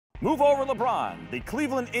Move over, LeBron. The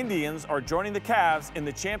Cleveland Indians are joining the Cavs in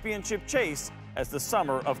the championship chase as the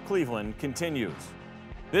summer of Cleveland continues.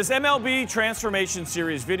 This MLB Transformation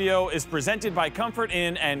Series video is presented by Comfort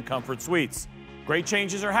Inn and Comfort Suites. Great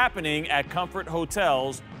changes are happening at Comfort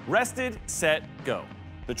Hotels. Rested, set, go.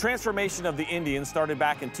 The transformation of the Indians started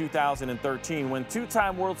back in 2013 when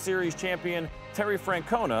two-time World Series champion Terry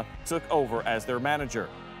Francona took over as their manager.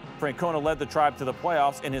 Francona led the Tribe to the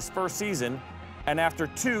playoffs in his first season, and after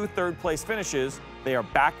two third-place finishes, they are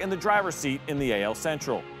back in the driver's seat in the AL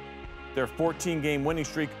Central. Their 14-game winning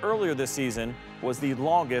streak earlier this season was the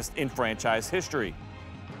longest in franchise history.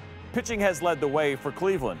 Pitching has led the way for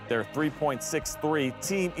Cleveland. Their 3.63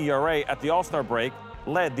 team ERA at the All-Star break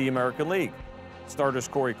led the American League. Starters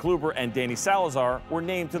Corey Kluber and Danny Salazar were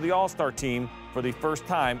named to the All-Star team for the first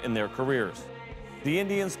time in their careers. The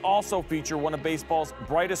Indians also feature one of baseball's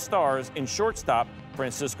brightest stars in shortstop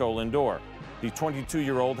Francisco Lindor. The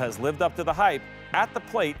 22-year-old has lived up to the hype at the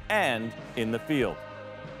plate and in the field.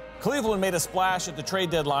 Cleveland made a splash at the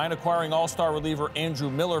trade deadline, acquiring all-star reliever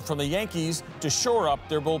Andrew Miller from the Yankees to shore up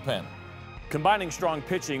their bullpen. Combining strong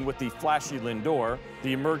pitching with the flashy Lindor,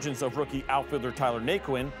 the emergence of rookie outfielder Tyler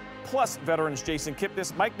Naquin, plus veterans Jason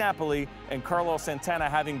Kipnis, Mike Napoli, and Carlos Santana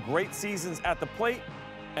having great seasons at the plate,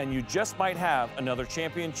 and you just might have another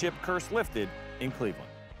championship curse lifted in Cleveland.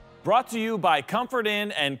 Brought to you by Comfort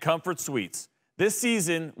Inn and Comfort Suites. This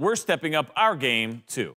season, we're stepping up our game, too.